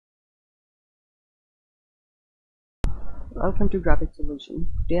Welcome to Graphic Solution.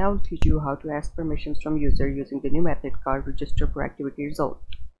 Today I will teach you how to ask permissions from user using the new method called registerForActivityResult.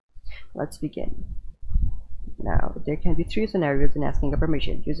 Let's begin. Now, there can be three scenarios in asking a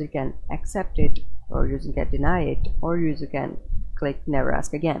permission. User can accept it, or user can deny it, or user can click never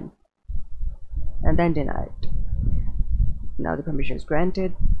ask again and then deny it. Now the permission is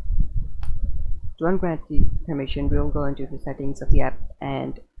granted. To ungrant the permission, we will go into the settings of the app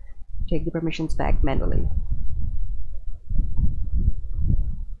and take the permissions back manually.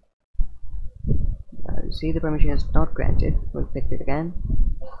 You see the permission is not granted. We'll click it again.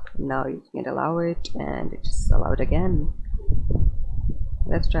 Now you can allow it, and it is allowed again.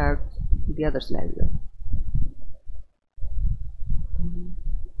 Let's try out the other scenario.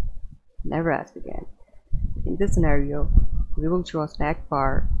 Never ask again. In this scenario, we will show a stack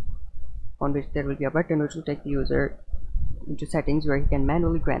bar on which there will be a button which will take the user into settings where he can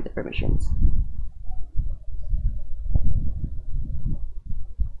manually grant the permissions.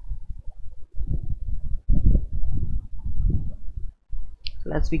 So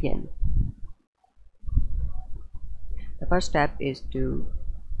let's begin. The first step is to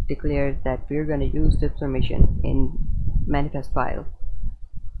declare that we're going to use this permission in manifest file.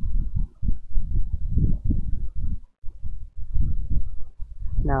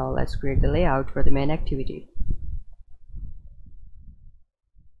 Now let's create the layout for the main activity.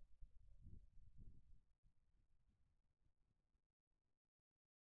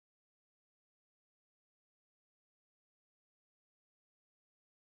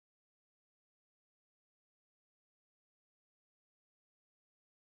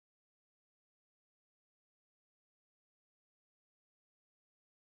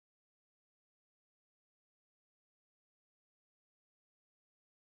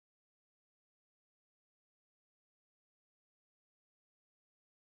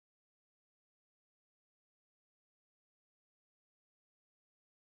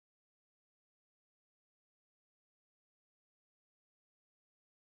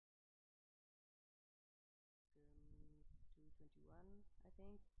 I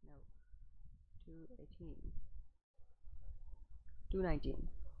think no, 218, 219.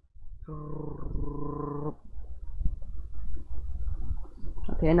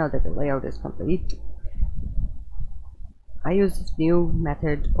 Okay, now that the layout is complete, I use this new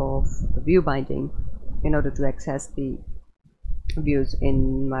method of view binding in order to access the views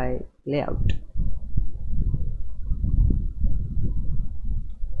in my layout.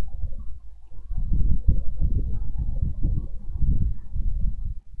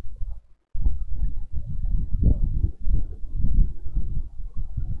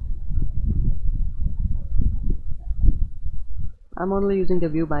 I'm only using the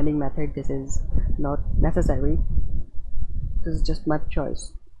view binding method. This is not necessary. This is just my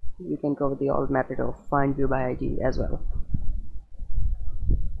choice. You can go with the old method of find view by ID as well.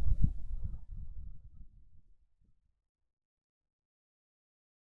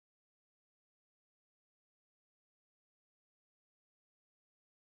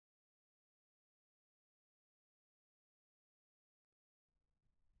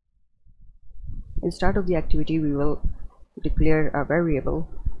 In start of the activity, we will declare a variable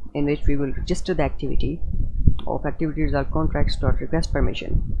in which we will register the activity of activity result contracts.request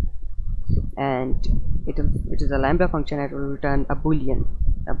permission, and it is a lambda function that will return a boolean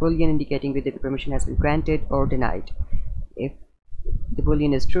indicating whether the permission has been granted or denied. If the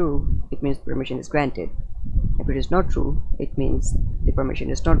boolean is true, it means the permission is granted. If it is not true, it means the permission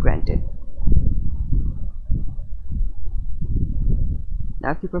is not granted.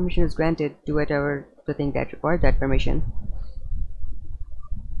 Now if the permission is granted, do whatever the thing that requires that permission.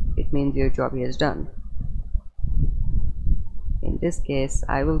 It means your job is done. In this case,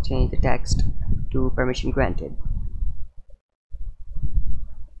 I will change the text to permission granted.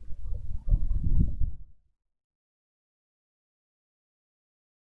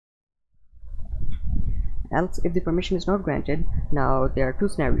 Else, if the permission is not granted, now there are two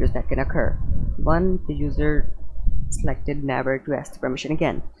scenarios that can occur. One, the user selected never to ask the permission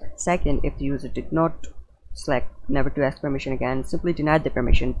again. Second, if the user did not select never to ask permission again, simply denied the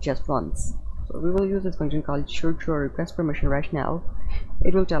permission just once. So we will use this function called registerForActivityResult Rationale.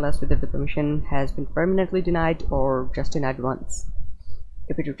 It will tell us whether the permission has been permanently denied or just denied once.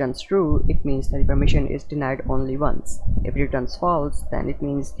 If it returns true, it means that the permission is denied only once. If it returns false, then it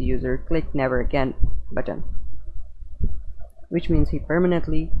means the user clicked never again button, which means he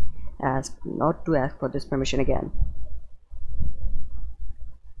permanently asked not to ask for this permission again.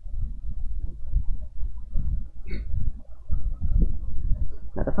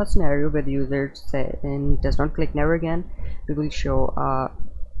 Now the first scenario where the user does not click never again, we will show a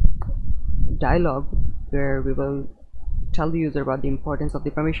dialog where we will tell the user about the importance of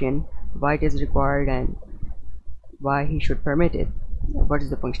the permission, why it is required, and why he should permit it. What is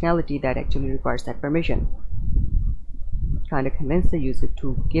the functionality that actually requires that permission? Kind of convince the user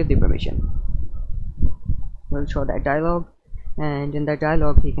to give the permission. We'll show that dialog, and in that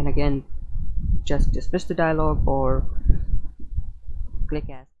dialog he can again just dismiss the dialog or click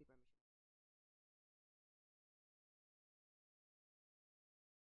ask the permission.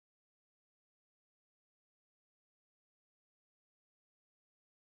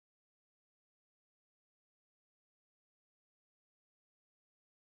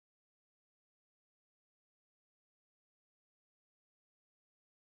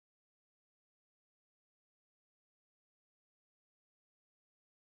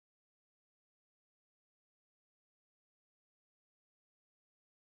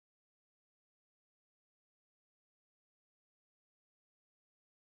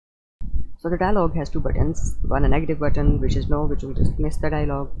 So the dialog has two buttons, one a negative button which is no, which will dismiss the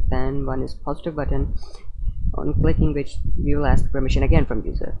dialog, then one is positive button on clicking which we will ask permission again from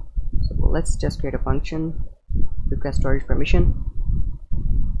user. So let's just create a function, request storage permission,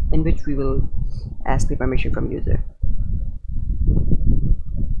 in which we will ask the permission from user.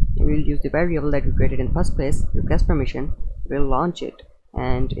 We will use the variable that we created in first place, request permission, we'll launch it,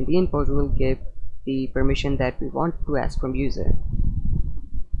 and in the input we will give the permission that we want to ask from user.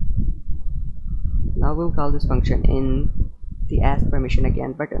 Now we'll call this function in the ask permission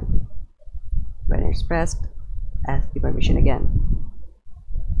again button. When it's pressed, ask the permission again.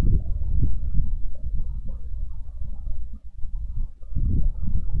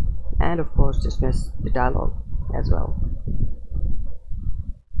 And of course dismiss the dialog as well.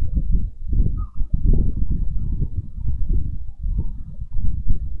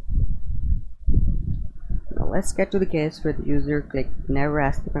 Now let's get to the case where the user clicked never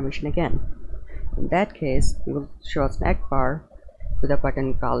ask the permission again. In that case, we will show a snack bar with a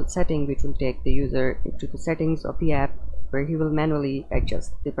button called setting, which will take the user into the settings of the app where he will manually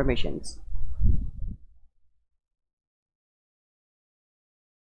adjust the permissions.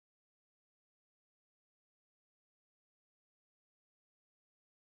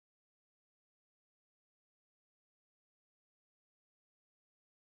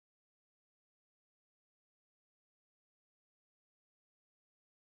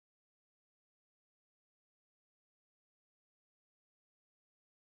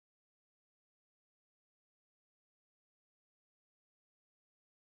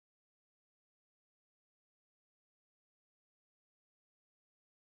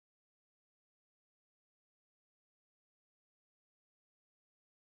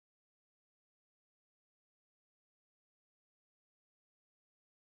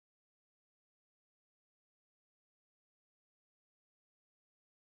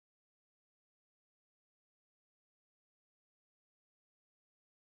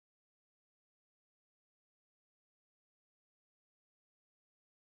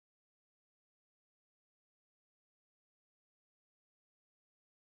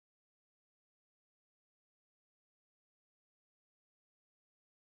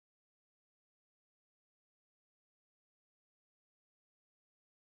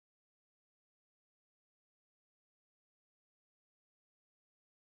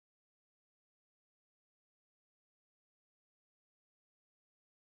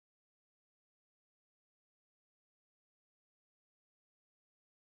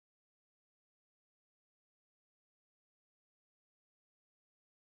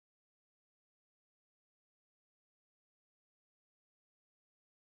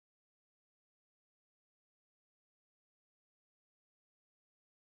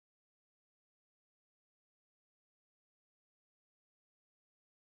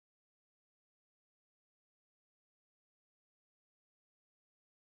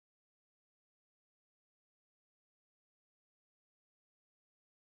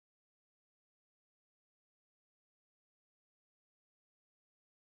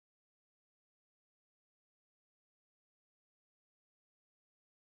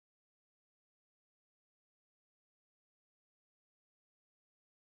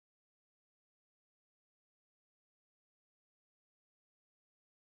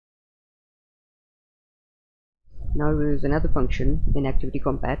 Now we use another function in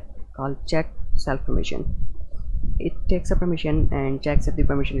ActivityCompat called check self permission. It takes a permission and checks if the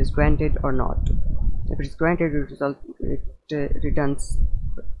permission is granted or not. If it is granted, it returns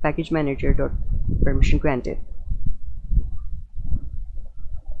package manager.permission granted.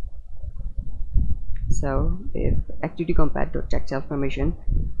 So if activity_compat.check self permission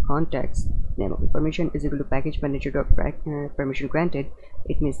context name of the permission is equal to package manager permission granted,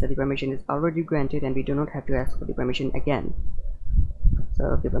 it means that the permission is already granted and we do not have to ask for the permission again.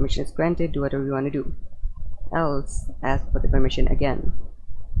 So if the permission is granted, do whatever you want to do, else ask for the permission again.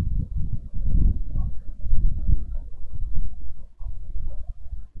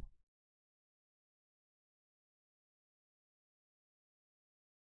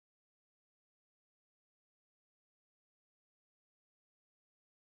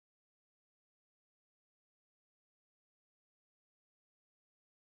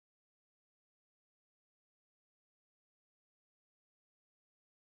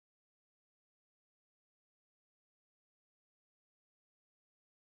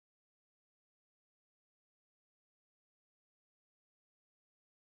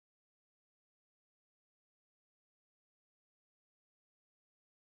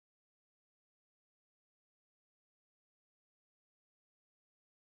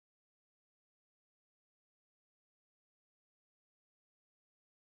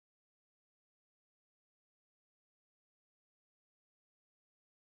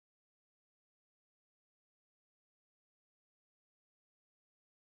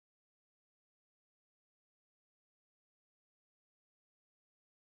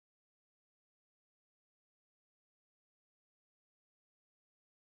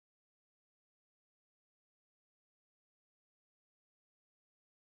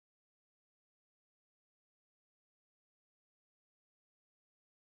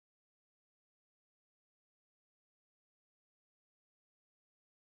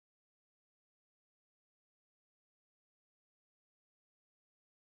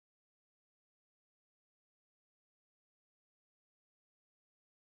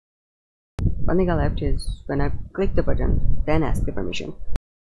 One thing I left is when I click the button, then ask the permission.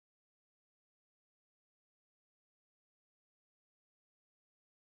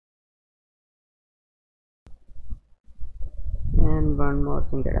 And one more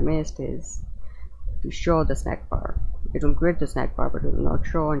thing that I missed is to show the snack bar. It will create the snack bar, but it will not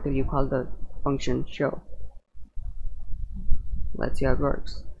show until you call the function show. Let's see how it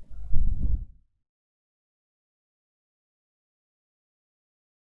works.